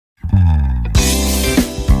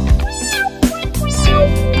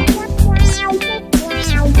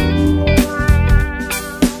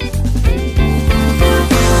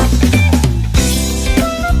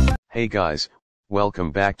Hey guys, welcome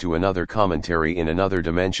back to another commentary in another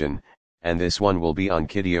dimension, and this one will be on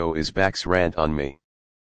Kiddeo is back's rant on me.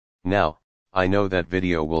 Now, I know that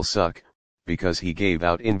video will suck, because he gave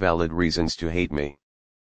out invalid reasons to hate me.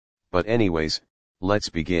 But anyways, let's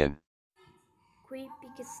begin. Creep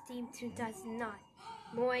because Steam 2009.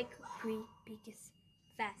 More creep because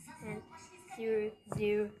fast and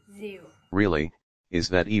 000. Really, is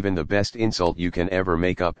that even the best insult you can ever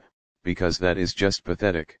make up, because that is just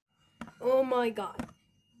pathetic. Oh my god,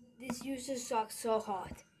 this user sucks so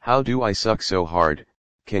hard. How do I suck so hard,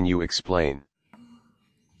 can you explain?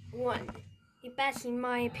 1. He bashing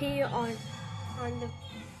my opinion on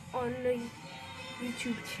the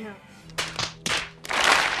YouTube channel.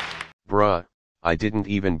 Bruh, I didn't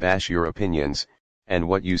even bash your opinions, and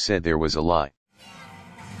what you said there was a lie.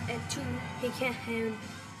 And 2. He can't handle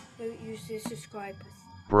user subscribers.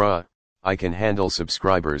 Bruh, I can handle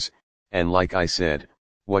subscribers, and like I said,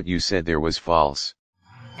 what you said there was false.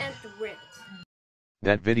 And the rant.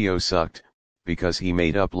 That video sucked, because he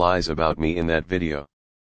made up lies about me in that video.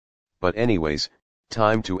 But anyways,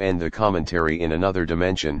 time to end the commentary in another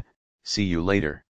dimension. See you later.